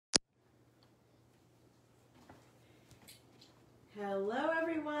Hello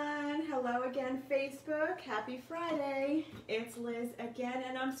everyone, hello again Facebook, happy Friday. It's Liz again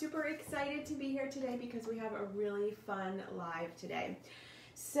and I'm super excited to be here today because we have a really fun live today.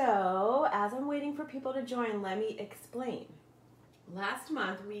 So as I'm waiting for people to join, let me explain. Last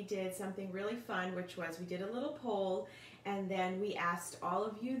month we did something really fun, which was we did a little poll and then we asked all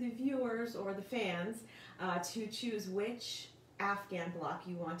of you, the viewers or the fans, to choose which Afghan block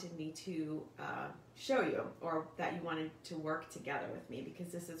you wanted me to show you, or that you wanted to work together with me,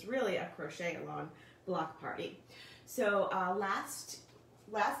 because this is really a crochet along block party. So last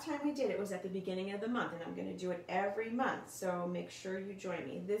time we did it was at the beginning of the month, and I'm going to do it every month, so make sure you join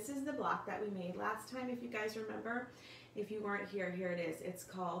me. This is the block that we made last time, if you guys remember. If you weren't here, here it is. It's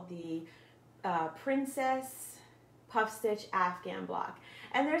called the Princess Puff Stitch Afghan block.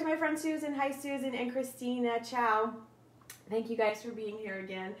 And there's my friend Susan. Hi Susan and Christina. Ciao. Thank you guys for being here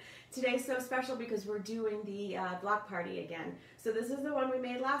again. Today's so special because we're doing the block party again. So this is the one we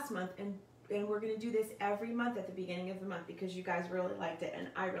made last month, and we're going to do this every month at the beginning of the month because you guys really liked it and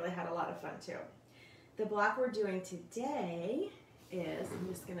I really had a lot of fun too. The block we're doing today is, I'm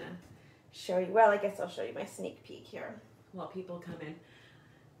just going to show you, well, I guess I'll show you my sneak peek here while people come in.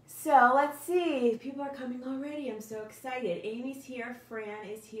 So let's see, people are coming already. I'm so excited. Amy's here, Fran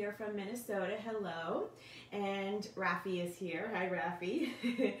is here from Minnesota, hello, and Rafi is here. Hi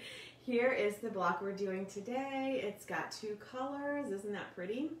Rafi. Here is the block we're doing today. It's got two colors, isn't that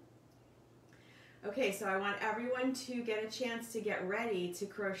pretty? Okay, so I want everyone to get a chance to get ready to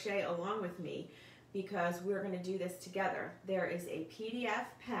crochet along with me because we're going to do this together. There is a PDF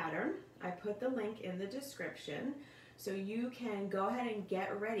pattern. I put the link in the description. So you can go ahead and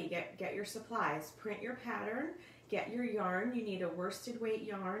get ready, get your supplies, print your pattern, get your yarn. You need a worsted weight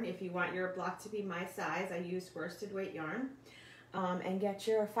yarn. If you want your block to be my size, I use worsted weight yarn. And get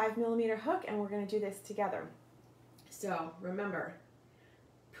your 5mm hook, and we're going to do this together. So remember,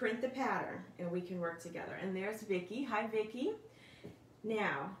 print the pattern and we can work together. And there's Vicky. Hi Vicky.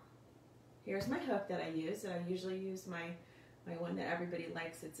 Now, here's my hook that I use. I usually use my one that everybody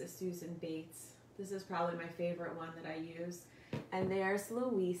likes. It's a Susan Bates. This is probably my favorite one that I use. And there's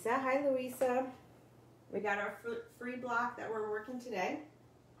Louisa. Hi, Louisa. We got our free block that we're working today.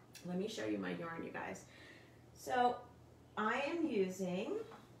 Let me show you my yarn, you guys. So I am using,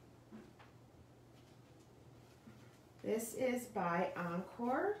 this is by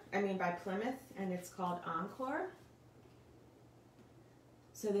by Plymouth, and it's called Encore.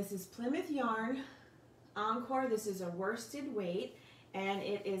 So this is Plymouth yarn, Encore. This is a worsted weight. And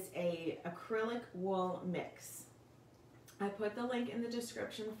it is a acrylic wool mix. I put the link in the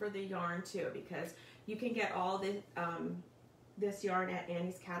description for the yarn too, because you can get all this yarn at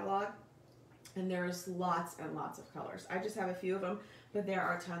Annie's catalog, and there's lots and lots of colors. I just have a few of them, but there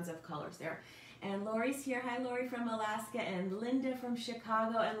are tons of colors there. And Lori's here. Hi Lori from Alaska, and Linda from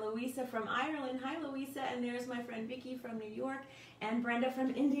Chicago, and Louisa from Ireland. Hi Louisa, and there's my friend Vicky from New York, and Brenda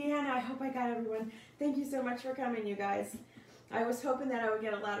from Indiana. I hope I got everyone. Thank you so much for coming, you guys. I was hoping that I would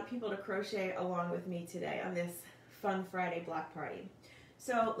get a lot of people to crochet along with me today on this fun Friday block party.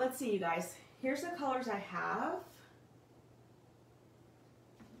 So let's see, you guys. Here's the colors I have.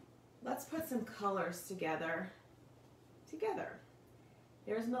 Let's put some colors together.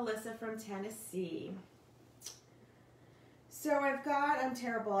 There's Melissa from Tennessee. So I've got, I'm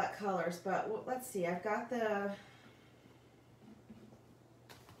terrible at colors, but let's see. I've got the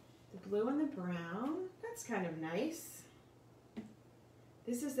blue and the brown. That's kind of nice.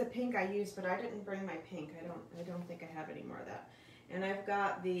 This is the pink I used, but I didn't bring my pink. I don't think I have any more of that. And I've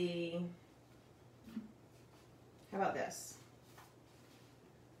got the, how about this?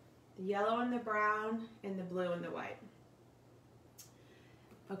 The yellow and the brown and the blue and the white.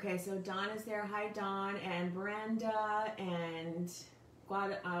 Okay, so Dawn is there. Hi Dawn, and Brenda, and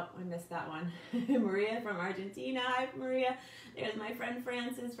oh, I missed that one. Maria from Argentina. Hi Maria. There's my friend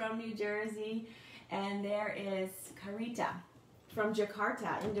Francis from New Jersey. And there is Carita from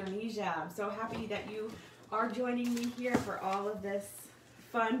Jakarta, Indonesia. I'm so happy that you are joining me here for all of this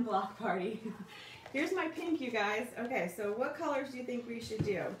fun block party. Here's my pink, you guys. Okay, so what colors do you think we should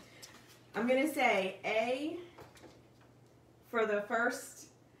do? I'm gonna say A for the first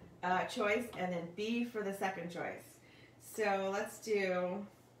choice and then B for the second choice. So let's do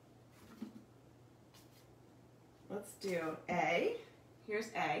A. Here's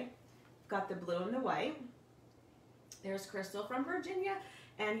A. Got the blue and the white. There's Crystal from Virginia,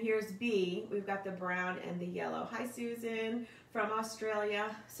 and here's B. We've got the brown and the yellow. Hi Susan from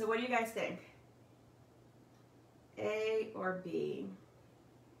Australia. So what do you guys think? A or B?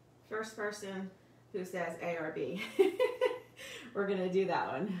 First person who says A or B. We're gonna do that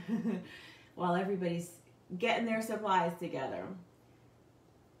one while everybody's getting their supplies together.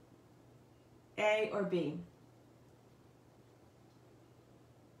 A or B?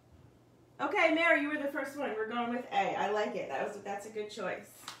 Okay, Mary, you were the first one. We're going with A. I like it. That's a good choice.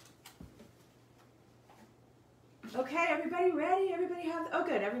 Okay, everybody ready? Everybody have, oh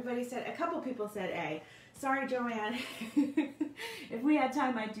good, everybody said, a couple people said A. Sorry, Joanne. If we had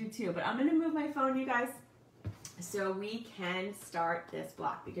time, I'd do too. But I'm going to move my phone, you guys, so we can start this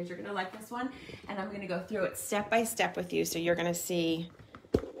block because you're going to like this one. And I'm going to go through it step by step with you. So you're going to see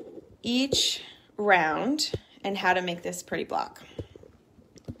each round and how to make this pretty block.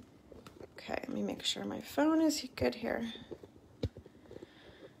 Okay, let me make sure my phone is good here.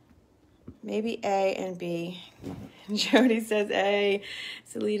 Maybe A and B. Jody says A.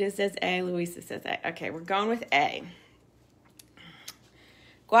 Salita says A. Louisa says A. Okay, we're going with A.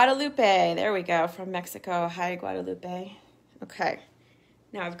 Guadalupe. There we go. From Mexico. Hi, Guadalupe. Okay.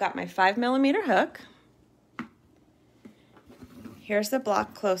 Now I've got my 5mm hook. Here's the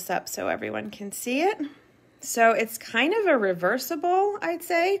block close up so everyone can see it. So it's kind of a reversible, I'd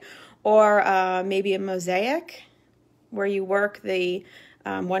say, or maybe a mosaic where you work the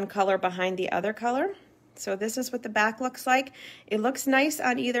one color behind the other color. So this is what the back looks like. It looks nice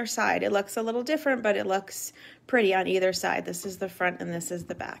on either side. It looks a little different, but it looks pretty on either side. This is the front and this is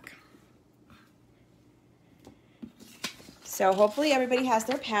the back. So hopefully everybody has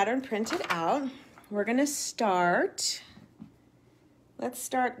their pattern printed out. We're gonna start, let's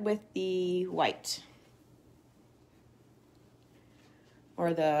start with the white,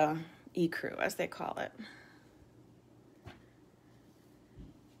 or the ecru as they call it.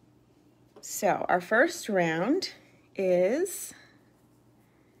 So our first round is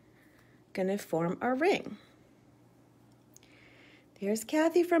gonna form a ring. There's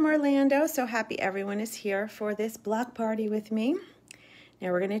Kathy from Orlando. So happy everyone is here for this block party with me.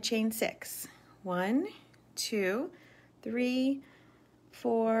 Now we're gonna chain 6. 1, 2, 3,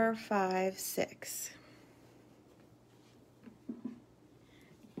 4, 5, 6.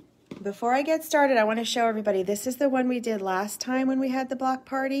 Before I get started, I want to show everybody, this is the one we did last time when we had the block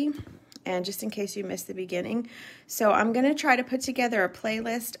party. And just in case you missed the beginning. So I'm going to try to put together a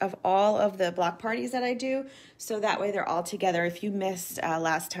playlist of all of the block parties that I do, so that way they're all together if you missed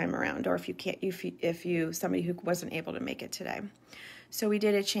last time around, or if you can't, if you somebody who wasn't able to make it today. So we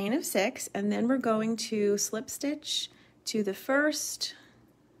did a chain of 6, and then we're going to slip stitch to the first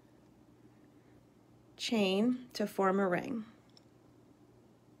chain to form a ring.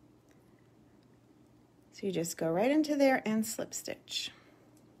 So you just go right into there and slip stitch.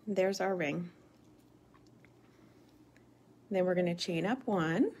 There's our ring. Then we're going to chain up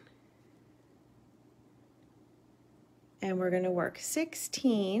 1, and we're going to work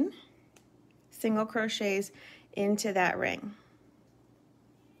 16 single crochets into that ring.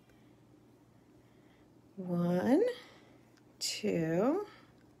 1, 2,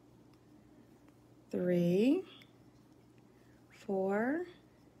 3, 4,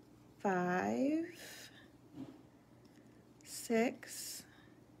 5, 6,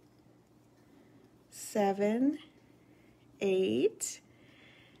 7, 8,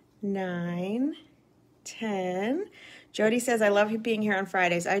 9, 10. Jody says, I love being here on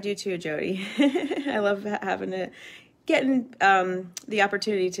Fridays. I do too, Jody. I love getting the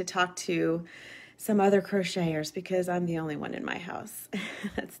opportunity to talk to some other crocheters because I'm the only one in my house.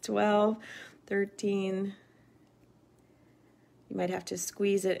 That's 12, 13. You might have to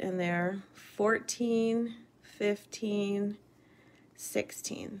squeeze it in there. 14, 15,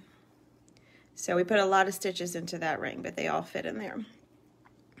 16. So we put a lot of stitches into that ring, but they all fit in there.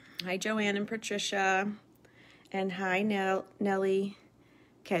 Hi, Joanne and Patricia. And hi, Nellie.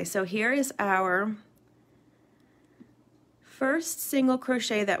 Okay, so here is our first single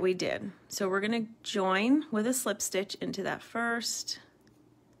crochet that we did. So we're going to join with a slip stitch into that first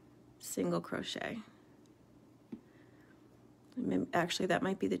single crochet. Actually, that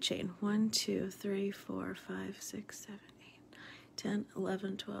might be the chain. 1, 2, 3, 4, 5, 6, 7, 8, 10,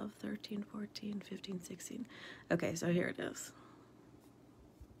 11, 12, 13, 14, 15, 16. Okay, so here it is.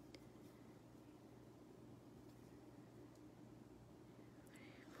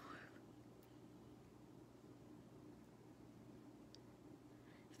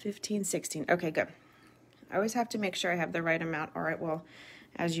 $15, $16. Okay, good. I always have to make sure I have the right amount, or it will,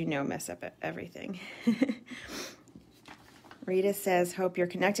 as you know, mess up everything. Rita says, hope you're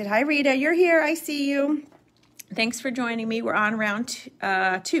connected. Hi, Rita. You're here. I see you. Thanks for joining me. We're on round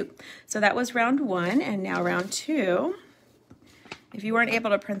 2. So that was round 1, and now round 2. If you weren't able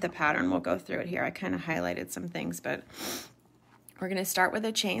to print the pattern, we'll go through it here. I kind of highlighted some things, but we're going to start with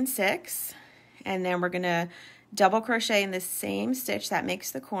a chain 6, and then we're going to double crochet in the same stitch that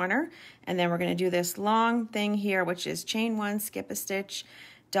makes the corner, and then we're going to do this long thing here, which is chain 1, skip a stitch,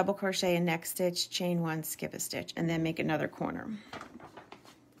 double crochet in next stitch, chain 1, skip a stitch, and then make another corner.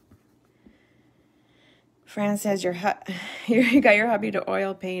 Fran says you got your hubby to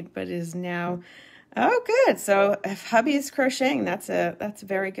oil paint, but is now, oh good. So if hubby is crocheting, that's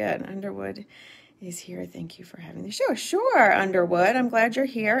very good. Underwood is here. Thank you for having the show. Sure, Underwood. I'm glad you're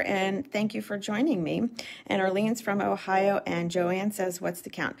here, and thank you for joining me. And Arlene's from Ohio, and Joanne says, what's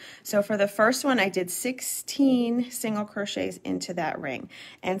the count? So for the first one, I did 16 single crochets into that ring.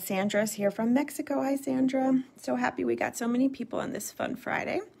 And Sandra's here from Mexico. Hi, Sandra. So happy we got so many people on this fun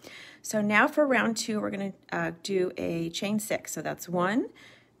Friday. So now for round 2, we're going to do a chain 6. So that's 1,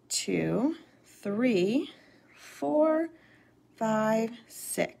 2, 3, 4, 5,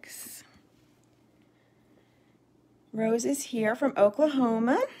 6. Rose is here from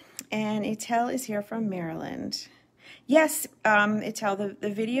Oklahoma, and Etel is here from Maryland. Yes, Etel, the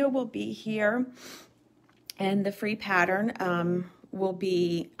video will be here, and the free pattern will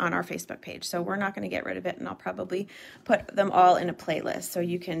be on our Facebook page. So we're not going to get rid of it, and I'll probably put them all in a playlist so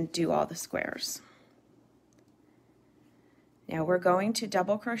you can do all the squares. Now we're going to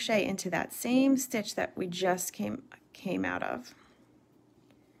double crochet into that same stitch that we just came out of.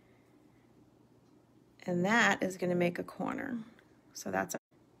 And that is going to make a corner. So that's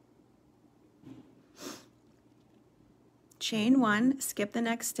chain 1, skip the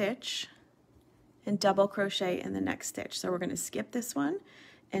next stitch, and double crochet in the next stitch. So we're going to skip this one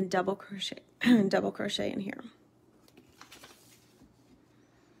and double crochet in here.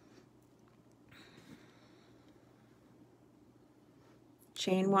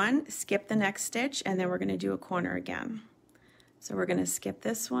 Chain 1, skip the next stitch, and then we're going to do a corner again. So we're going to skip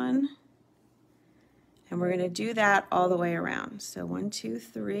this one, and we're going to do that all the way around. So 1, 2,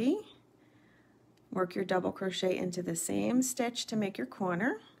 3, work your double crochet into the same stitch to make your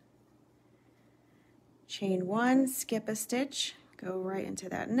corner. Chain 1, skip a stitch, go right into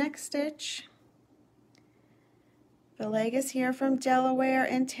that next stitch. Villegas here from Delaware,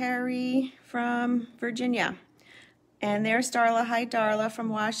 and Terry from Virginia. And there's Darla. Hi, Darla from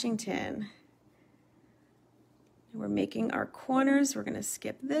Washington. We're making our corners. We're going to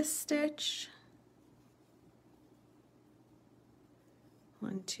skip this stitch.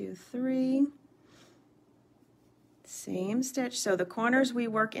 1, 2, 3. Same stitch. So the corners we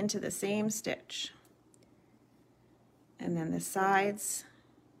work into the same stitch. And then the sides,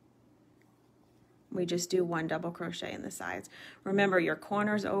 we just do 1 double crochet in the sides. Remember, your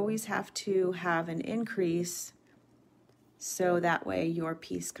corners always have to have an increase so that way your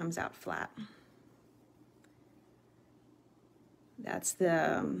piece comes out flat. That's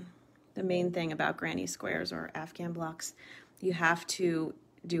the main thing about granny squares or Afghan blocks. You have to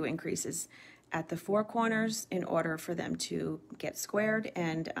do increases at the 4 corners in order for them to get squared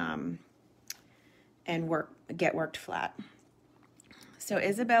and get worked flat. So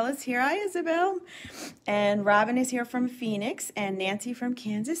Isabel is here. Hi, Isabel. And Robin is here from Phoenix, and Nancy from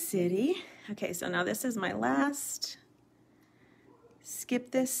Kansas City. Okay, so now this is my last.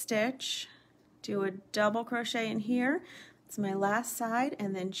 Skip this stitch, do a double crochet in here. It's my last side,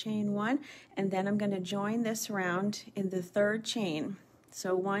 and then chain 1, and then I'm going to join this round in the 3rd chain.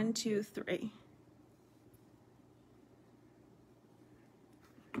 So 1, 2, 3.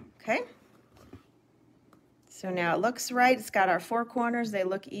 Okay. So now it looks right. It's got our 4 corners. They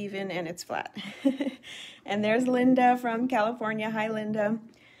look even, and it's flat. And there's Linda from California. Hi, Linda.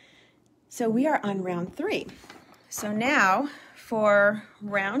 So we are on round 3. So now for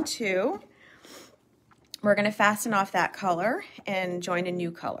round 2, we're going to fasten off that color and join a new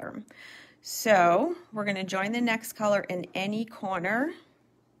color. So we're going to join the next color in any corner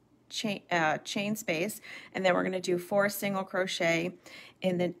chain space, and then we're going to do 4 single crochet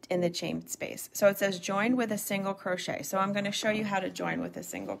in the chain space. So it says join with a single crochet. So I'm going to show you how to join with a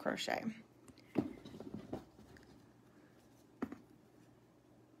single crochet.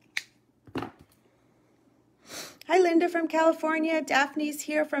 Hi, Linda from California. Daphne's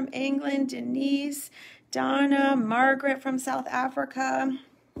here from England. Denise, Donna, Margaret from South Africa.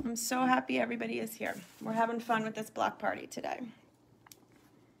 I'm so happy everybody is here. We're having fun with this block party today.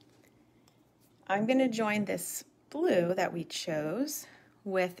 I'm going to join this blue that we chose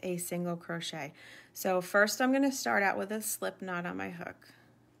with a single crochet. So first I'm going to start out with a slip knot on my hook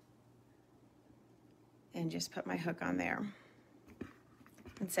and just put my hook on there.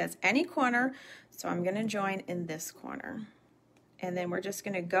 It says any corner, so I'm going to join in this corner. And then we're just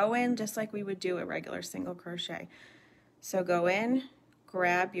going to go in just like we would do a regular single crochet. So go in,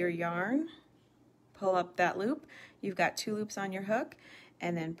 grab your yarn, pull up that loop. You've got 2 loops on your hook,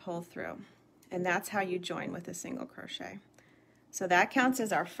 and then pull through. And that's how you join with a single crochet. So that counts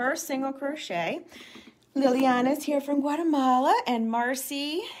as our first single crochet. Liliana's here from Guatemala, and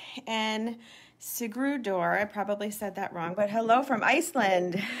Marcy and Sigrudor, I probably said that wrong, but hello from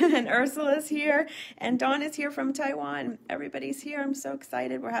Iceland. And Ursula's here, and Dawn is here from Taiwan. Everybody's here. I'm so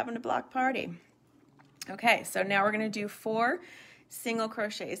excited. We're having a block party. Okay, so now we're going to do 4 single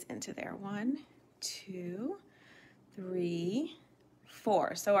crochets into there. 1, 2, 3,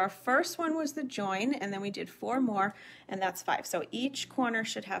 4. So our first one was the join, and then we did 4 more, and that's 5. So each corner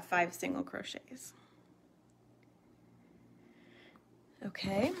should have 5 single crochets.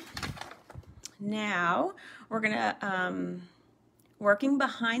 Okay, now we're gonna, working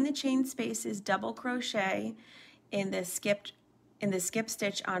behind the chain spaces, double crochet in the skip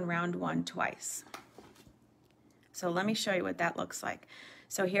stitch on round 1 twice. So let me show you what that looks like.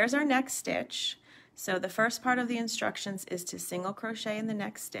 So here's our next stitch. So the first part of the instructions is to single crochet in the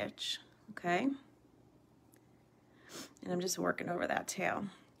next stitch, okay? And I'm just working over that tail.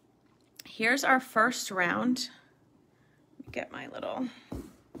 Here's our first round. Get my little,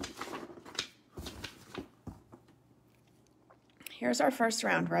 here's our first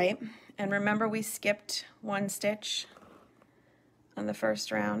round, right? And remember we skipped 1 stitch on the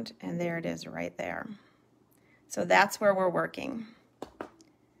first round, and there it is right there. So that's where we're working.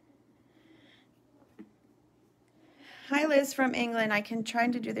 Hi Liz from England. I can try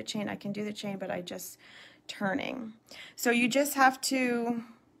to do the chain. I can do the chain, but I just turning. So you just have to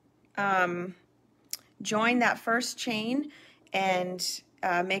join that first chain and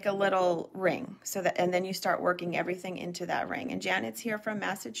make a little ring, so that, and then you start working everything into that ring. And Janet's here from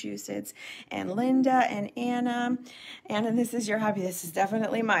Massachusetts, and Linda and Anna. Anna, this is your hobby. This is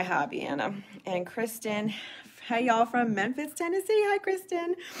definitely my hobby, Anna. And Kristen. Hi, y'all from Memphis, Tennessee. Hi,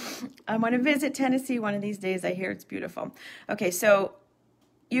 Kristen. I want to visit Tennessee one of these days. I hear it's beautiful. Okay, so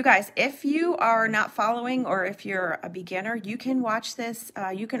you guys, if you are not following, or if you're a beginner, you can watch this.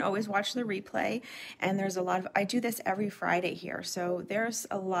 You can always watch the replay, and there's a lot of, I do this every Friday here, so there's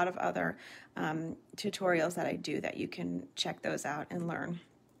a lot of other tutorials that I do that you can check those out and learn.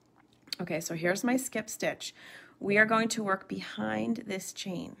 Okay, so here's my skip stitch. We are going to work behind this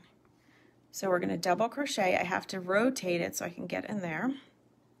chain. So we're going to double crochet. I have to rotate it so I can get in there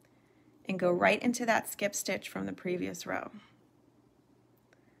and go right into that skip stitch from the previous row.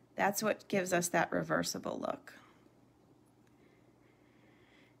 That's what gives us that reversible look.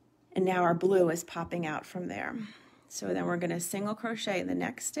 And now our blue is popping out from there. So then we're going to single crochet in the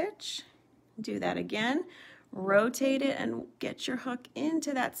next stitch. Do that again. Rotate it and get your hook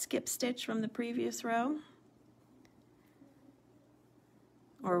into that skip stitch from the previous row.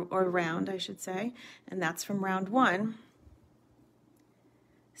 Or round, I should say. And that's from round 1.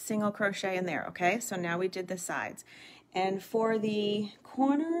 Single crochet in there, okay? So now we did the sides. And for the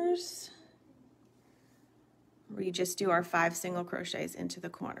corners, we just do our 5 single crochets into the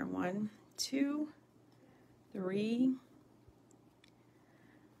corner. 1, 2, 3,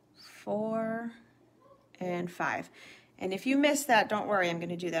 4, and 5. And if you missed that, don't worry, I'm going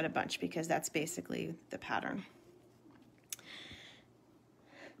to do that a bunch because that's basically the pattern.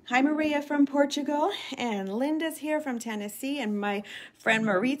 Hi Maria from Portugal, and Linda's here from Tennessee, and my friend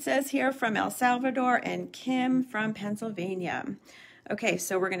Maritza's here from El Salvador, and Kim from Pennsylvania. Okay,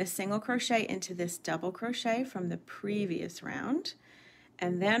 so we're going to single crochet into this double crochet from the previous round,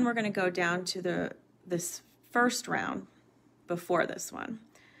 and then we're going to go down to this first round before this one.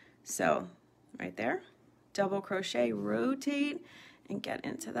 So right there, double crochet, rotate, and get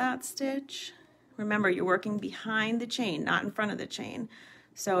into that stitch. Remember, you're working behind the chain, not in front of the chain.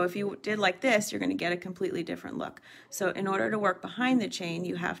 So if you did like this, you're going to get a completely different look. So in order to work behind the chain,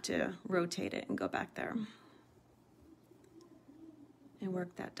 you have to rotate it and go back there. And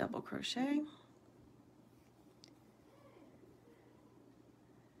work that double crochet.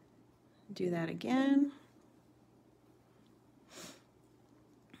 Do that again.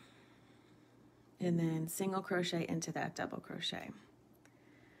 And then single crochet into that double crochet.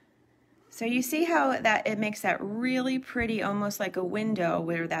 So you see how that it makes that really pretty, almost like a window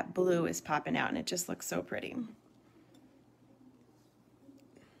where that blue is popping out, and it just looks so pretty.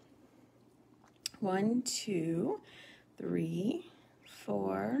 1, 2, 3,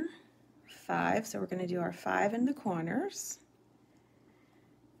 4, 5. So we're going to do our 5 in the corners.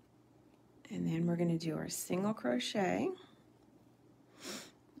 And then we're going to do our single crochet.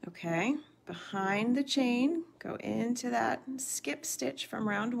 Okay, behind the chain, go into that skip stitch from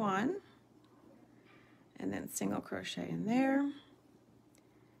round 1. And then single crochet in there,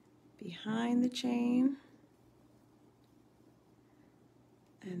 behind the chain,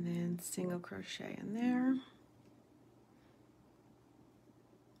 and then single crochet in there,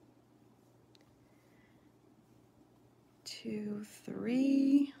 2,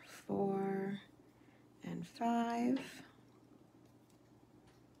 3, 4, and 5.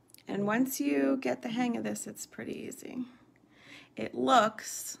 And once you get the hang of this, it's pretty easy. It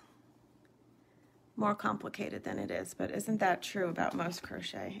looks more complicated than it is, but isn't that true about most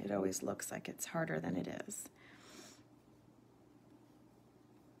crochet? It always looks like it's harder than it is.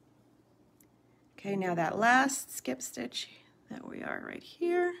 Okay, now that last skip stitch that we are right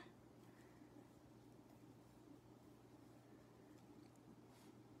here.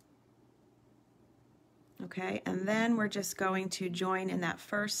 Okay, and then we're just going to join in that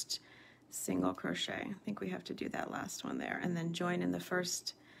first single crochet. I think we have to do that last one there, and then join in the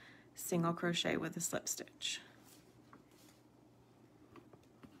first single crochet with a slip stitch.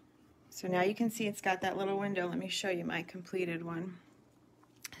 So now you can see it's got that little window. Let me show you my completed one.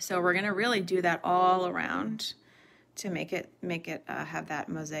 So we're going to really do that all around to make it have that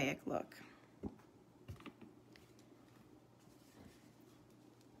mosaic look.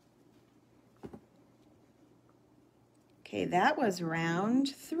 Okay, that was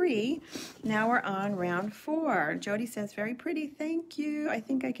round 3. Now we're on round 4. Jody says, very pretty, thank you. I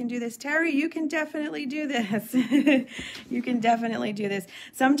think I can do this. Terry, you can definitely do this. You can definitely do this.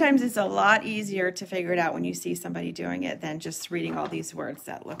 Sometimes it's a lot easier to figure it out when you see somebody doing it than just reading all these words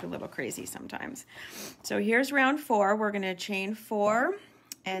that look a little crazy sometimes. So here's round 4. We're going to chain 4,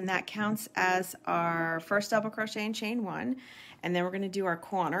 and that counts as our first double crochet and chain 1. And then we're going to do our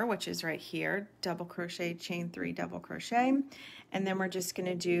corner, which is right here, double crochet, chain 3, double crochet. And then we're just going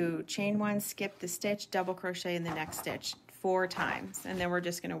to do chain 1, skip the stitch, double crochet in the next stitch 4 times. And then we're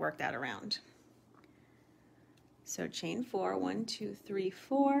just going to work that around. So chain 4, 1, 2, 3,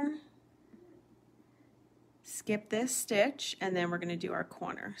 4. Skip this stitch, and then we're going to do our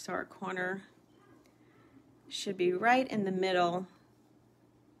corner. So our corner should be right in the middle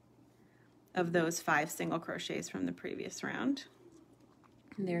of those 5 single crochets from the previous round.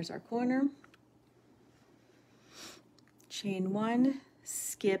 And there's our corner. Chain 1,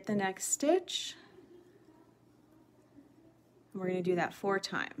 skip the next stitch. And we're going to do that 4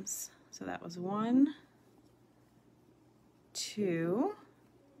 times. So that was 1, 2,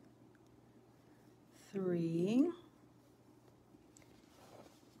 3.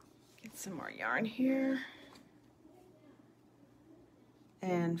 Get some more yarn here.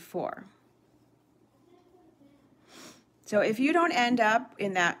 And 4. So if you don't end up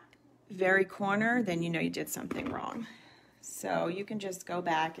in that very corner, then you know you did something wrong. So you can just go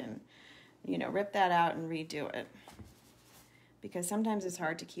back and, you know, rip that out and redo it, because sometimes it's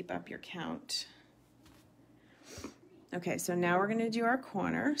hard to keep up your count. Okay, so now we're going to do our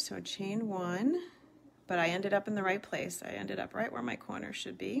corner. So chain 1, but I ended up in the right place. I ended up right where my corner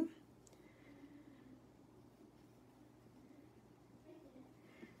should be.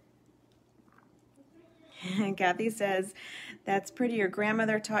 And Kathy says, that's pretty. Your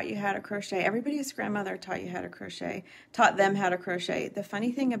grandmother taught you how to crochet. Everybody's grandmother taught you how to crochet, taught them how to crochet. The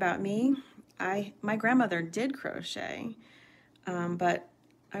funny thing about me, my grandmother did crochet, but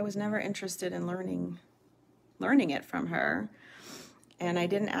I was never interested in learning it from her. And I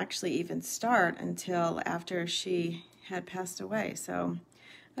didn't actually even start until after she had passed away. So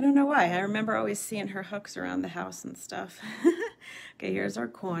I don't know why. I remember always seeing her hooks around the house and stuff. Okay, here's our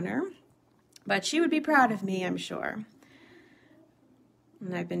corner. But she would be proud of me, I'm sure.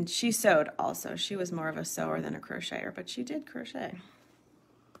 And she sewed also. She was more of a sewer than a crocheter, but she did crochet.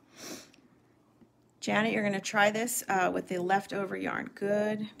 Janet, you're going to try this with the leftover yarn.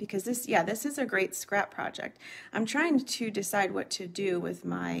 Good, because this is a great scrap project. I'm trying to decide what to do with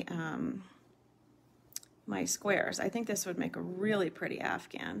my my squares. I think this would make a really pretty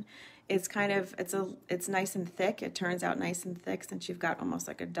Afghan. It's kind of, it's nice and thick. It turns out nice and thick since you've got almost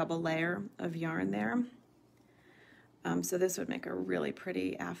like a double layer of yarn there. So this would make a really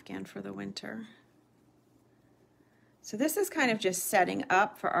pretty Afghan for the winter. So this is kind of just setting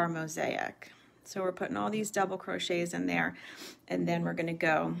up for our mosaic. So we're putting all these double crochets in there, and then we're going to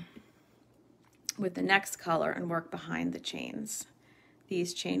go with the next color and work behind the chains,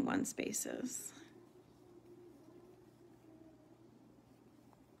 these chain 1 spaces.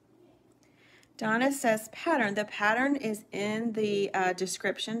 Donna says pattern. The pattern is in the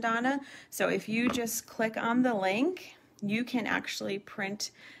description, Donna. So if you just click on the link, you can actually print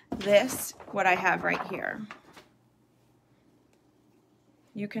this, what I have right here.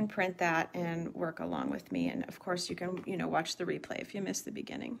 You can print that and work along with me. And of course you can, watch the replay if you missed the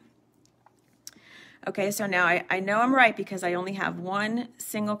beginning. Okay, so now I know I'm right because I only have 1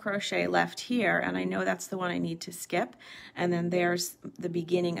 single crochet left here, and I know that's the one I need to skip. And then there's the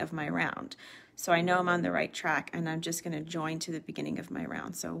beginning of my round. So I know I'm on the right track, and I'm just going to join to the beginning of my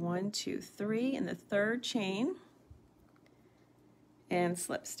round. So 1, 2, 3 in the 3rd chain and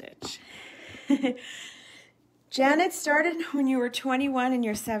slip stitch. Janet started when you were 21 and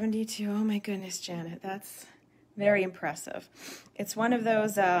you're 72. Oh my goodness, Janet, that's very impressive. It's one of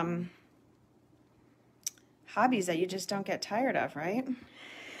those hobbies that you just don't get tired of, right?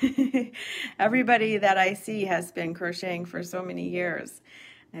 Everybody that I see has been crocheting for so many years.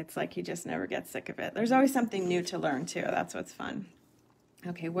 It's like you just never get sick of it. There's always something new to learn too. That's what's fun.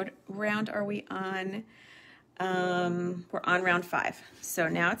 Okay, what round are we on? We're on round 5. So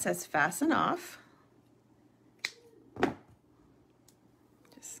now it says fasten off.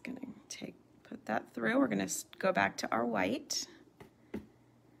 Just gonna put that through. We're gonna go back to our white.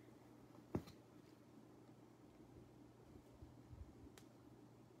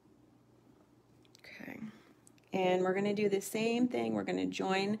 Okay, and we're gonna do the same thing. We're gonna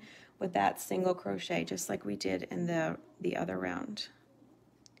join with that single crochet just like we did in the other round.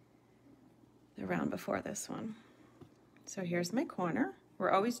 The round before this one. So here's my corner.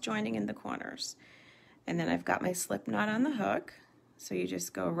 We're always joining in the corners. And then I've got my slip knot on the hook. So you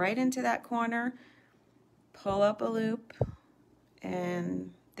just go right into that corner, pull up a loop,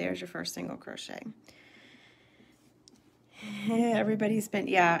 and there's your first single crochet. Everybody's been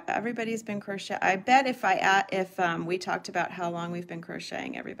crochet. I bet if we talked about how long we've been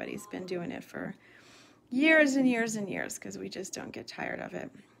crocheting, everybody's been doing it for years and years and years because we just don't get tired of it.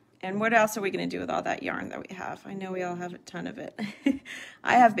 And what else are we going to do with all that yarn that we have? I know we all have a ton of it.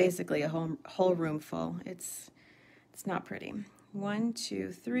 I have basically a whole room full. It's not pretty. 1,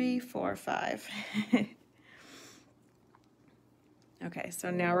 2, 3, 4, 5. Okay, so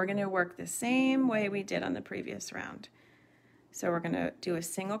now we're going to work the same way we did on the previous round. So we're going to do a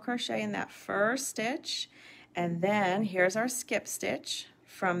single crochet in that first stitch, and then here's our skip stitch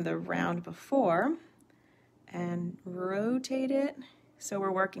from the round before, and rotate it. So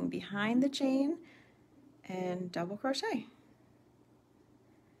we're working behind the chain and double crochet.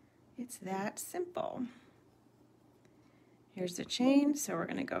 It's that simple. Here's the chain, so we're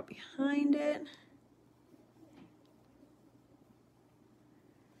going to go behind it.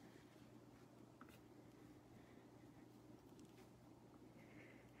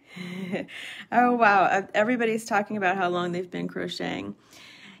 Oh wow, everybody's talking about how long they've been crocheting.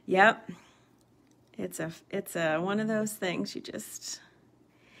 Yep. It's a one of those things you just,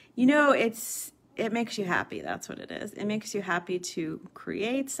 you know, it makes you happy. That's what it is. It makes you happy to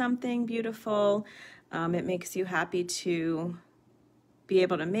create something beautiful. It makes you happy to be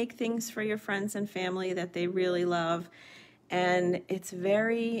able to make things for your friends and family that they really love. And it's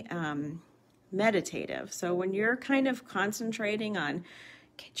very meditative. So when you're kind of concentrating on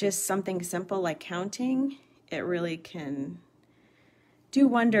just something simple like counting, it really can do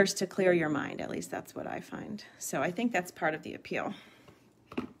wonders to clear your mind. At least that's what I find. So I think that's part of the appeal.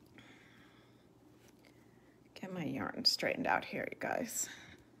 Get my yarn straightened out here, you guys.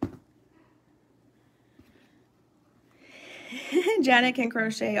 Janet can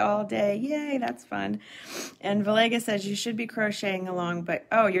crochet all day. Yay, that's fun. And Valega says you should be crocheting along, but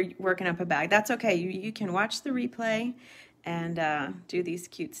oh, you're working up a bag. That's okay. You can watch the replay and do these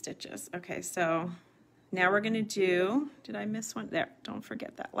cute stitches. Okay, so now we're going to do, did I miss one? There, don't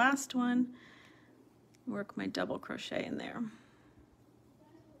forget that last one. Work my double crochet in there.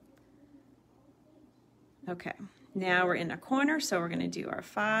 Okay, now we're in a corner, so we're going to do our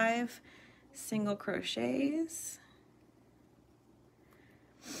 5 single crochets.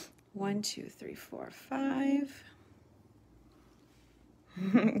 1, 2, 3, 4, 5.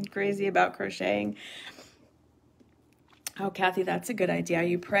 Crazy about crocheting. Oh, Kathy, that's a good idea.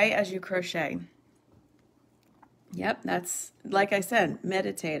 You pray as you crochet. Yep, that's, like I said,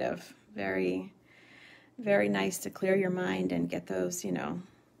 meditative. Very, very nice to clear your mind and get those, you know,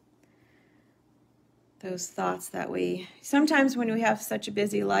 those thoughts that we, sometimes when we have such a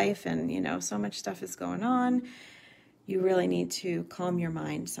busy life and, you know, so much stuff is going on, you really need to calm your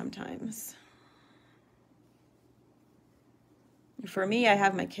mind sometimes. For me, I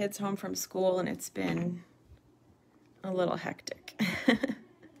have my kids home from school and it's been a little hectic.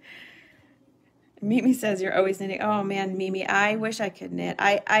 Mimi says you're always knitting. Oh man, Mimi, I wish I could knit.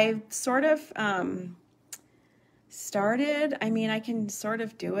 I sort of started, I mean, I can sort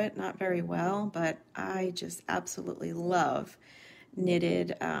of do it, not very well, but I just absolutely love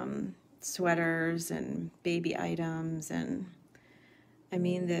knitted sweaters and baby items, and I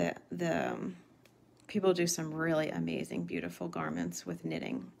mean the people do some really amazing, beautiful garments with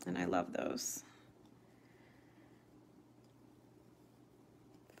knitting, and I love those.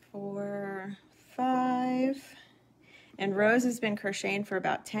 4, 5, and Rose has been crocheting for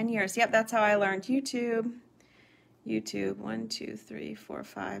about 10 years. Yep, that's how I learned YouTube. 1, 2, 3, 4,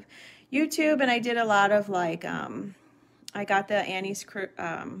 5. YouTube, and I did a lot of like, I got the Annie's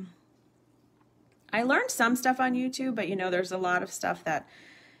I learned some stuff on YouTube, but you know, there's a lot of stuff that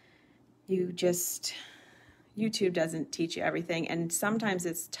YouTube doesn't teach you everything, and sometimes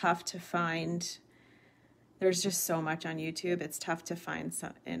it's tough to find. There's just so much on YouTube. It's tough to find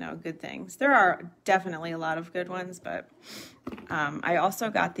some, you know, good things. There are definitely a lot of good ones, but I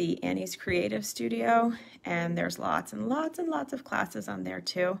also got the Annie's Creative Studio, and there's lots and lots and lots of classes on there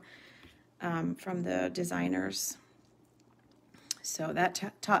too, from the designers. So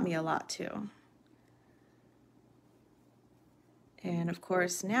that taught me a lot too. And of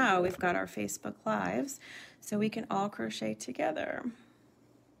course now we've got our Facebook Lives, so we can all crochet together.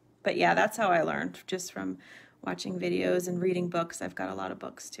 But yeah, that's how I learned, just from watching videos and reading books. I've got a lot of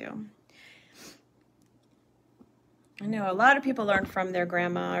books too. I know a lot of people learn from their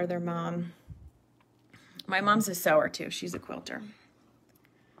grandma or their mom. My mom's a sewer too. She's a quilter.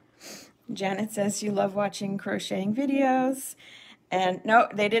 Janet says you love watching crocheting videos. And no,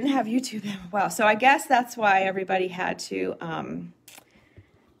 they didn't have YouTube. Wow. So I guess that's why everybody had to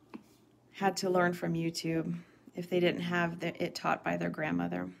learn from YouTube if they didn't have it taught by their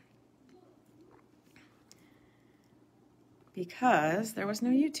grandmother. Because there was no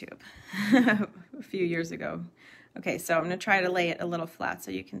YouTube a few years ago. Okay, so I'm going to try to lay it a little flat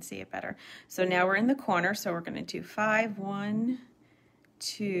so you can see it better. So now we're in the corner, so we're going to do 5, 1,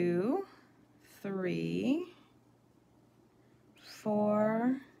 2, 3,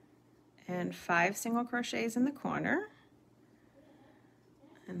 4, and 5 single crochets in the corner.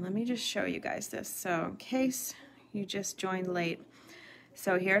 And let me just show you guys this. So in case you just joined late,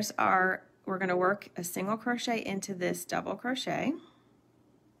 so here's our, we're going to work a single crochet into this double crochet.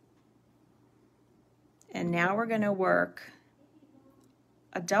 And now we're going to work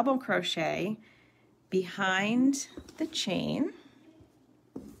a double crochet behind the chain.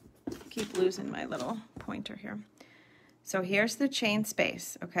 Keep losing my little pointer here. So here's the chain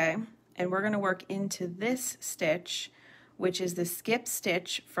space, okay? And we're going to work into this stitch, which is the skip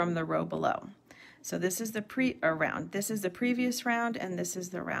stitch from the row below. So this is the round. This is the previous round, and this is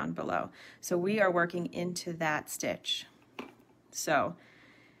the round below. So we are working into that stitch. So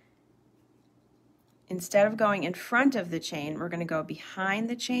instead of going in front of the chain, we're going to go behind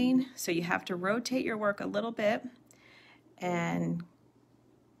the chain. So you have to rotate your work a little bit and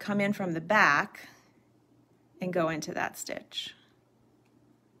come in from the back and go into that stitch.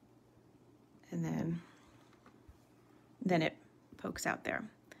 And then it pokes out there.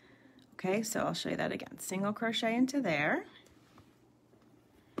 Okay, so I'll show you that again. Single crochet into there.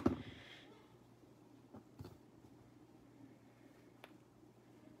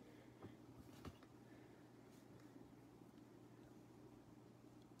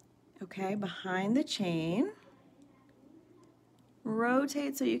 Okay, behind the chain.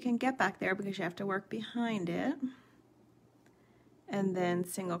 Rotate so you can get back there because you have to work behind it. And then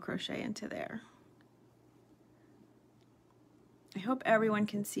single crochet into there. I hope everyone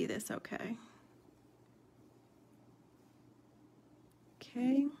can see this okay.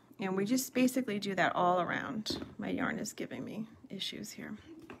 Okay, and we just basically do that all around. My yarn is giving me issues here.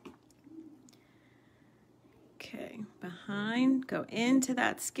 Okay, behind, go into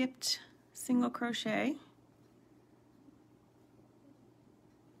that skipped single crochet.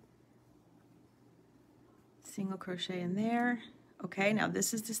 Single crochet in there. Okay, now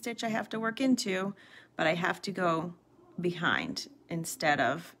this is the stitch I have to work into, but I have to go behind instead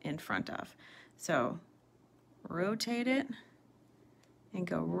of in front of. So rotate it and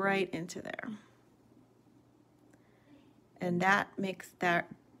go right into there. And that makes that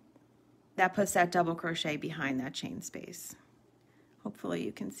puts that double crochet behind that chain space. Hopefully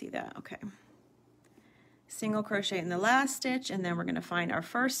you can see that. Okay. Single crochet in the last stitch, and then we're going to find our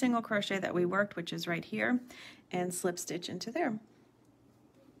first single crochet that we worked, which is right here, and slip stitch into there.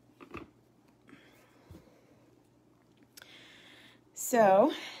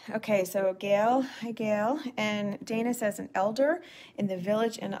 So, okay, so Gail, hi Gail, and Dana says an elder in the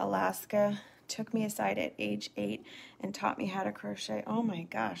village in Alaska took me aside at age 8 and taught me how to crochet. Oh my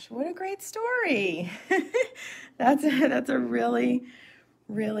gosh, what a great story. That's a really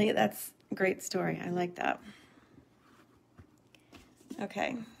that's a great story. I like that.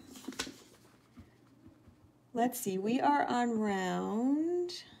 Okay. Let's see, we are on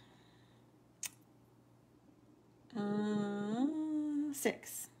round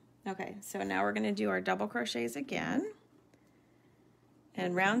 6. Okay, so now we're going to do our double crochets again.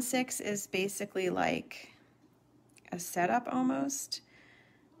 And round 6 is basically like a setup almost.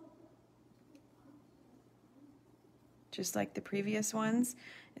 Just like the previous ones.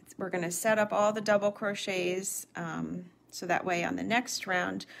 We're going to set up all the double crochets so that way on the next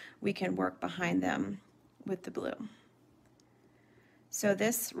round we can work behind them with the blue. So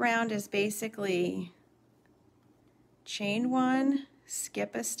this round is basically chain 1,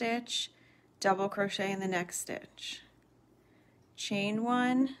 skip a stitch, double crochet in the next stitch. Chain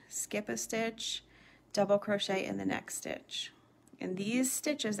 1, skip a stitch, double crochet in the next stitch. And these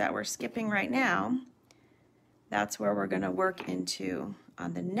stitches that we're skipping right now, that's where we're going to work into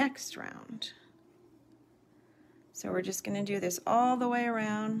on the next round. So we're just going to do this all the way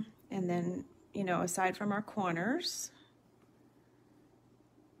around, and then, you know, aside from our corners,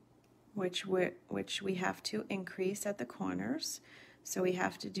 which we have to increase at the corners, so we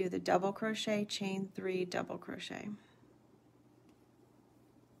have to do the double crochet, chain 3, double crochet.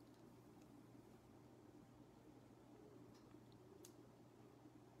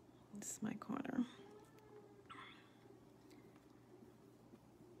 This is my corner.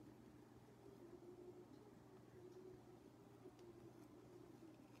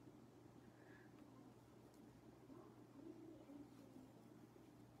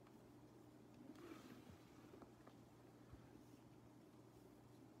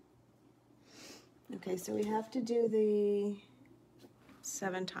 Okay, so we have to do the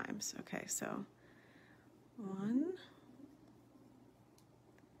 7 times. Okay, so 1,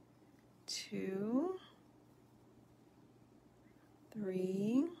 2,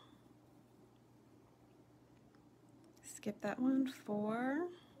 3, skip that one, 4,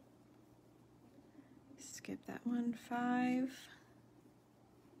 skip that one, 5,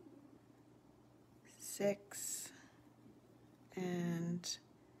 6, and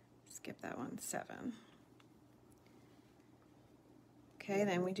skip that one, 7. Okay,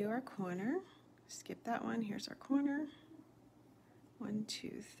 then we do our corner. Skip that one, here's our corner. 1,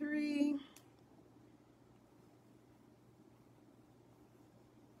 2, 3.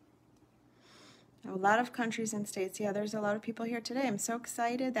 A lot of countries and states. Yeah, there's a lot of people here today. I'm so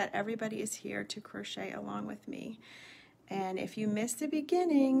excited that everybody is here to crochet along with me. And if you missed the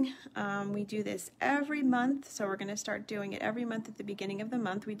beginning, we do this every month, so we're going to start doing it every month at the beginning of the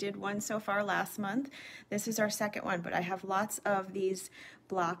month. We did one so far last month. This is our second one, but I have lots of these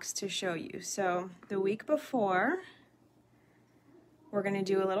blocks to show you. So the week before, we're going to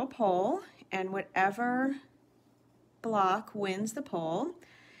do a little poll, and whatever block wins the poll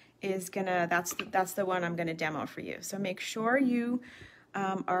is gonna, that's the one I'm going to demo for you. So make sure you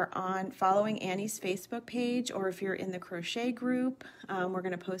are following Annie's Facebook page, or if you're in the crochet group, we're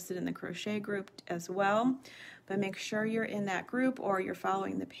going to post it in the crochet group as well. But make sure you're in that group or you're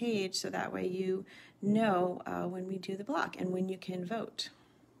following the page, so that way you know when we do the block and when you can vote.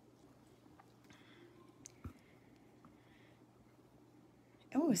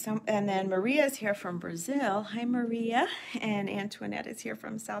 Oh, and then Maria is here from Brazil. Hi, Maria. And Antoinette is here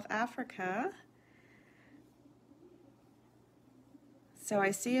from South Africa. So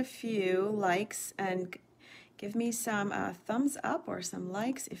I see a few likes, and give me some thumbs up or some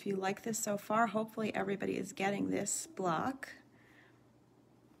likes if you like this so far. Hopefully everybody is getting this block.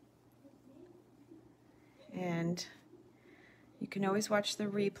 And you can always watch the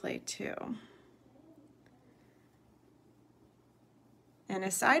replay too. And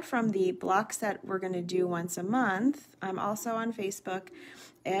aside from the blocks that we're going to do once a month, I'm also on Facebook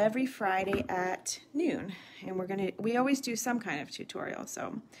every Friday at noon. And we always do some kind of tutorial,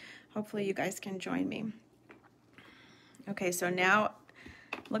 so hopefully you guys can join me. Okay, so now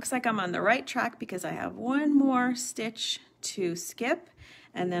looks like I'm on the right track because I have one more stitch to skip,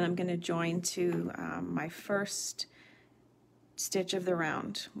 and then I'm going to join to my first stitch of the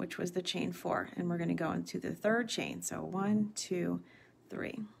round, which was the chain 4, and we're going to go into the third chain. So 1, 2,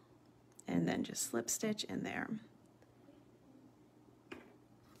 3, and then just slip stitch in there.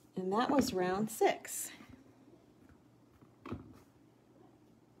 And that was round 6.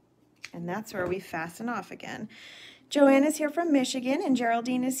 And that's where we fasten off again. Joanne is here from Michigan, and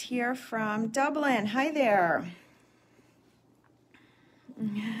Geraldine is here from Dublin. Hi there.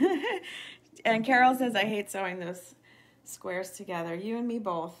 And Carol says, I hate sewing those squares together. You and me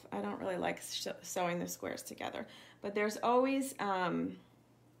both. I don't really like sewing the squares together. But there's always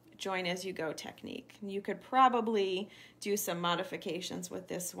join as you go technique. You could probably do some modifications with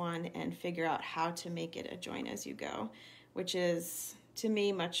this one and figure out how to make it a join as you go, which is, to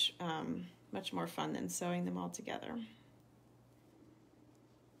me, much more fun than sewing them all together.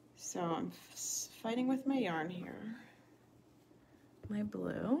 So I'm fighting with my yarn here, my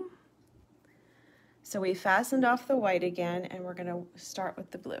blue. So we fastened off the white again, and we're going to start with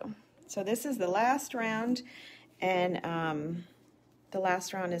the blue. So this is the last round, and the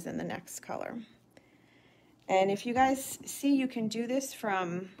last round is in the next color. And if you guys see, you can do this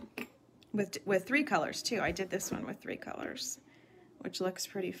with 3 colors too. I did this one with 3 colors, which looks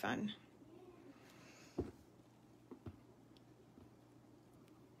pretty fun.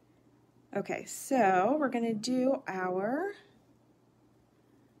 Okay, so we're going to do our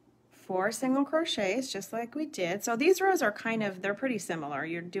 4 single crochets just like we did. So these rows are they're pretty similar.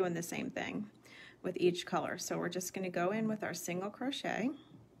 You're doing the same thing with each color. So we're just going to go in with our single crochet.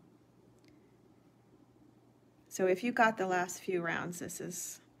 So if you got the last few rounds, this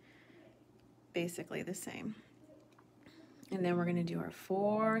is basically the same. And then we're going to do our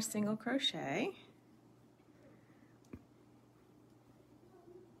 4 single crochet.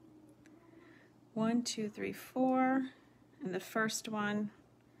 1, 2, 3, 4, and the first one,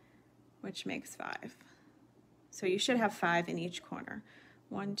 which makes 5. So you should have 5 in each corner.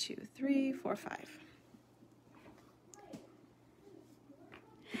 1, 2, 3, 4, 5.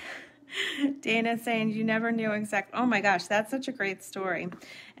 Dana's saying you never knew exactly. Oh my gosh, that's such a great story.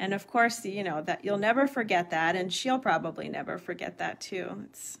 And of course, you know that you'll never forget that, and she'll probably never forget that too.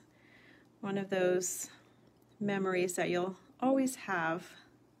 It's one of those memories that you'll always have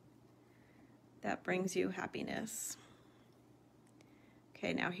that brings you happiness.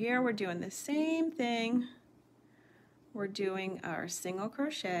 Okay, now here we're doing the same thing. We're doing our single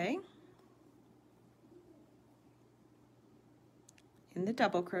crochet in the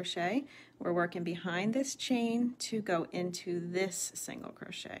double crochet. We're working behind this chain to go into this single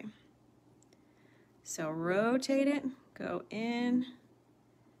crochet. So rotate it, go in,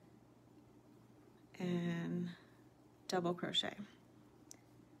 and double crochet.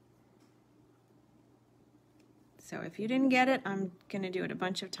 So if you didn't get it, I'm going to do it a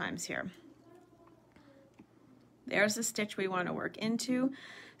bunch of times here. There's the stitch we want to work into.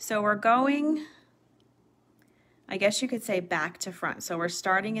 So we're going, I guess you could say back to front. So we're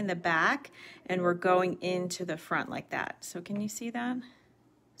starting in the back and we're going into the front like that. So can you see that?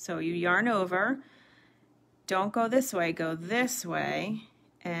 So you yarn over, don't go this way, go this way,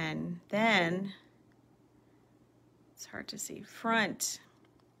 and then, it's hard to see, front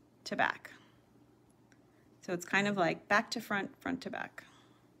to back. So it's kind of like back to front, front to back.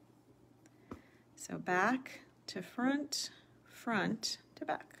 So back to front, front to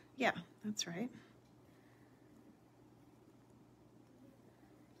back. Yeah, that's right.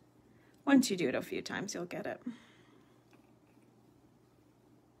 Once you do it a few times, you'll get it.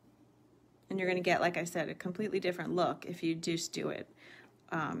 And you're going to get, like I said, a completely different look if you just do it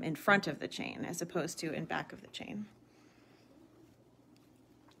in front of the chain as opposed to in back of the chain.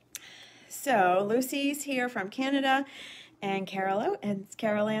 So Lucy's here from Canada, and Carol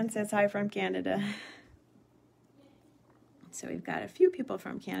Ann says hi from Canada. So we've got a few people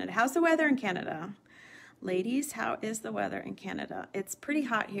from Canada. How's the weather in Canada? Ladies, how is the weather in Canada? It's pretty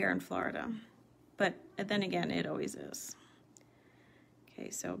hot here in Florida, but then again, it always is. Okay,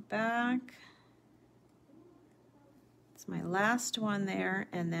 so back. It's my last one there,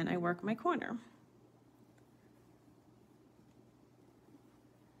 and then I work my corner.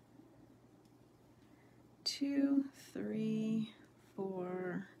 2, 3,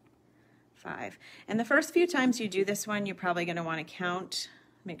 4, 5. And the first few times you do this one, you're probably going to want to count.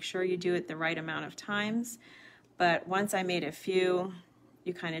 Make sure you do it the right amount of times. But once I made a few,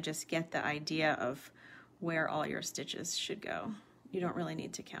 you kind of just get the idea of where all your stitches should go. You don't really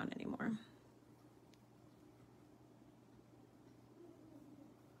need to count anymore.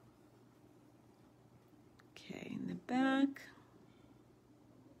 Okay, in the back.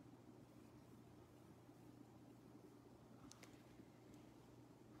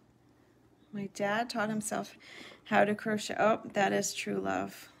 My dad taught himself how to crochet. Oh, that is true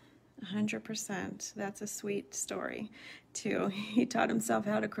love. 100%. That's a sweet story, too. He taught himself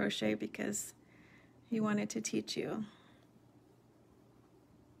how to crochet because he wanted to teach you.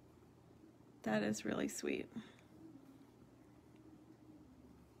 That is really sweet.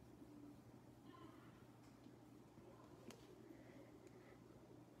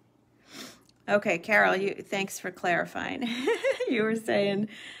 Okay, Carol, thanks for clarifying. You were saying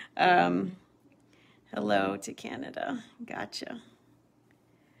hello to Canada. Gotcha.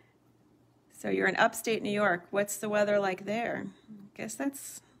 So you're in upstate New York. What's the weather like there? I guess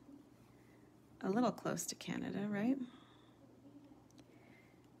that's a little close to Canada, right?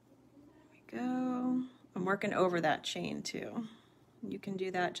 There we go. I'm working over that chain too. You can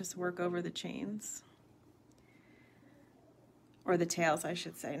do that, just work over the chains. Or the tails, I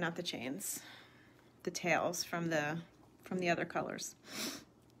should say, not the chains. The tails from the other colors.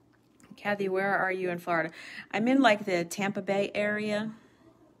 Kathy, where are you in Florida? I'm in like the Tampa Bay area.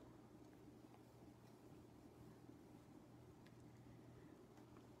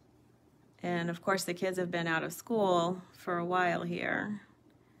 And of course the kids have been out of school for a while here.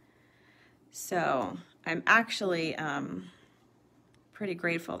 So I'm actually pretty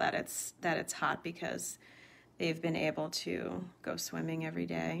grateful that it's hot, because they've been able to go swimming every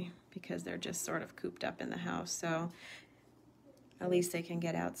day because they're just sort of cooped up in the house. So at least they can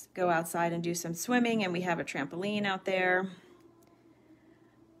go outside and do some swimming, and we have a trampoline out there.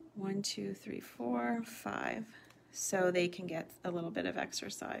 1, 2, 3, 4, 5. So they can get a little bit of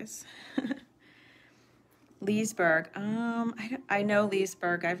exercise. Leesburg. I know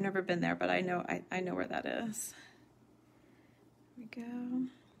Leesburg. I've never been there, but I know where that is. Here we go.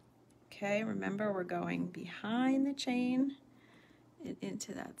 Okay, remember we're going behind the chain and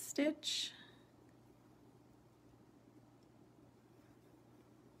into that stitch.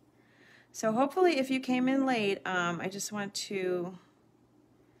 So hopefully if you came in late, I just want to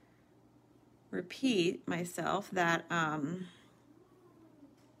repeat myself that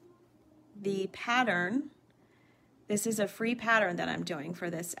the pattern, this is a free pattern that I'm doing for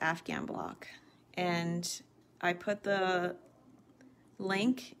this Afghan block, and I put the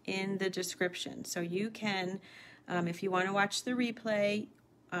link in the description, so you can, if you want to watch the replay,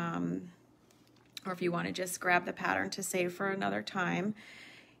 or if you want to just grab the pattern to save for another time,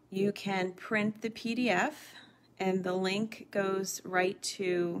 you can print the PDF, and the link goes right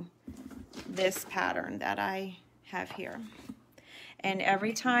to this pattern that I have here. And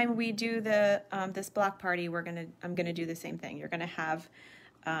every time we do the this block party, I'm gonna do the same thing. You're gonna have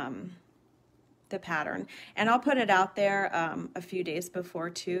the pattern, and I'll put it out there a few days before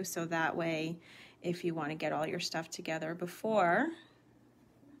too, so that way if you want to get all your stuff together before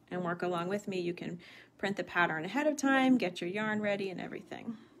and work along with me, you can print the pattern ahead of time, get your yarn ready and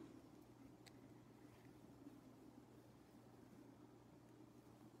everything.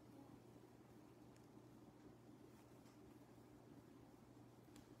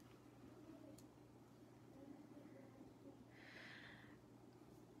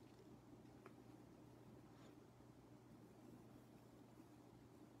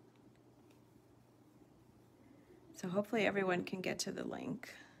 So hopefully everyone can get to the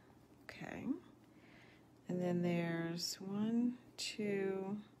link. Okay. And then there's 1,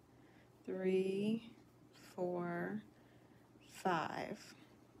 2, 3, 4, 5.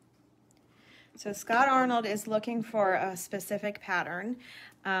 So Scott Arnold is looking for a specific pattern.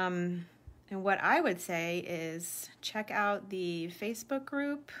 And what I would say is check out the Facebook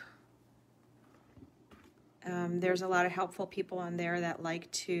group. There's a lot of helpful people on there that like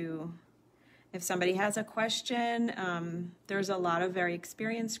to, if somebody has a question, there's a lot of very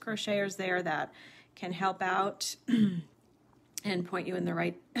experienced crocheters there that can help out and point you in the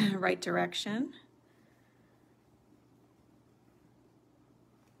right direction.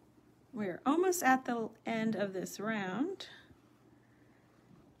 We're almost at the end of this round.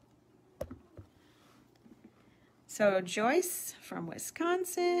 So Joyce from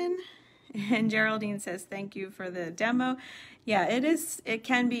Wisconsin, and Geraldine says, thank you for the demo. Yeah, it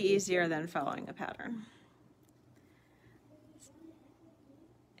can be easier than following a pattern.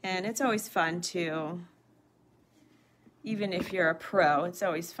 And it's always fun to, even if you're a pro, it's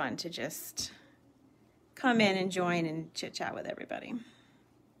always fun to just come in and join and chit chat with everybody.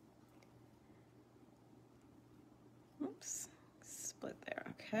 Oops, split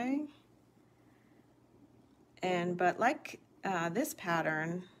there, okay. But like this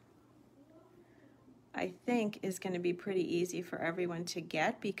pattern, I think is going to be pretty easy for everyone to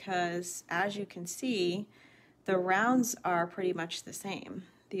get, because as you can see, the rounds are pretty much the same.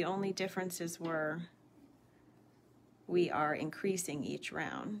 The only difference is we are increasing each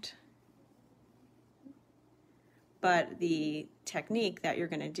round. But the technique that you're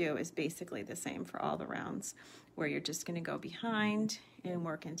going to do is basically the same for all the rounds, where you're just going to go behind and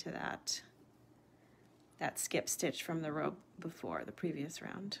work into that skip stitch from the row before the previous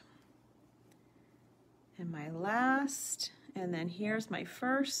round. And my last, and then here's my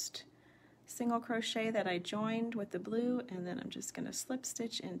first single crochet that I joined with the blue, and then I'm just going to slip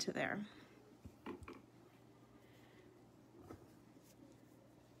stitch into there.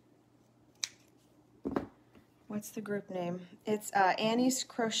 What's the group name? It's Annie's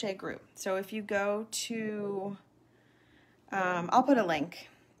Crochet Group. So if you go to, I'll put a link.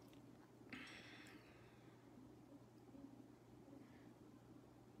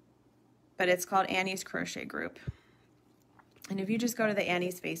 But it's called Annie's Crochet Group. And if you just go to the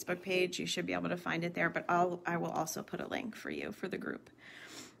Annie's Facebook page, you should be able to find it there, but I will also put a link for you for the group.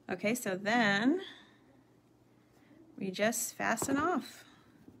 Okay, so then we just fasten off.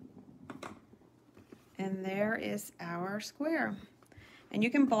 And there is our square. And you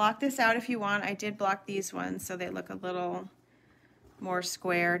can block this out if you want. I did block these ones so they look a little more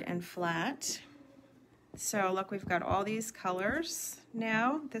squared and flat. So look, we've got all these colors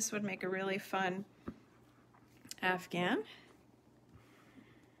now. This would make a really fun Afghan.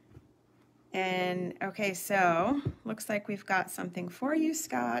 And okay, so looks like we've got something for you,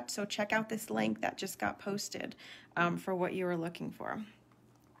 Scott. So check out this link that just got posted for what you were looking for.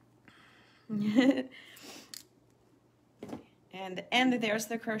 and there's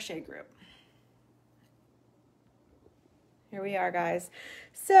the crochet group. Here we are, guys.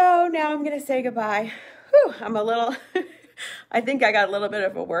 So now I'm gonna say goodbye. Whew, I'm a little, I think I got a little bit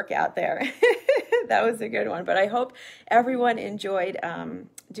of a workout there. That was a good one, but I hope everyone enjoyed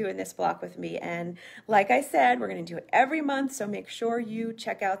doing this block with me. And like I said, we're going to do it every month, so make sure you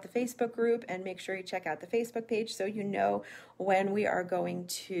check out the Facebook group and make sure you check out the Facebook page so you know when we are going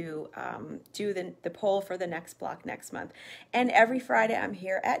to do the poll for the next block next month. And every Friday I'm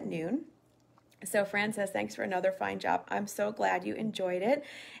here at noon. So Fran says, thanks for another fine job. I'm so glad you enjoyed it.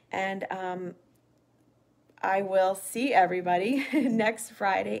 And I will see everybody next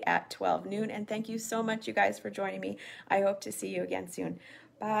Friday at 12 noon. And thank you so much, you guys, for joining me. I hope to see you again soon.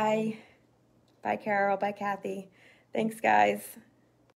 Bye. Bye, Carol. Bye, Kathy. Thanks, guys.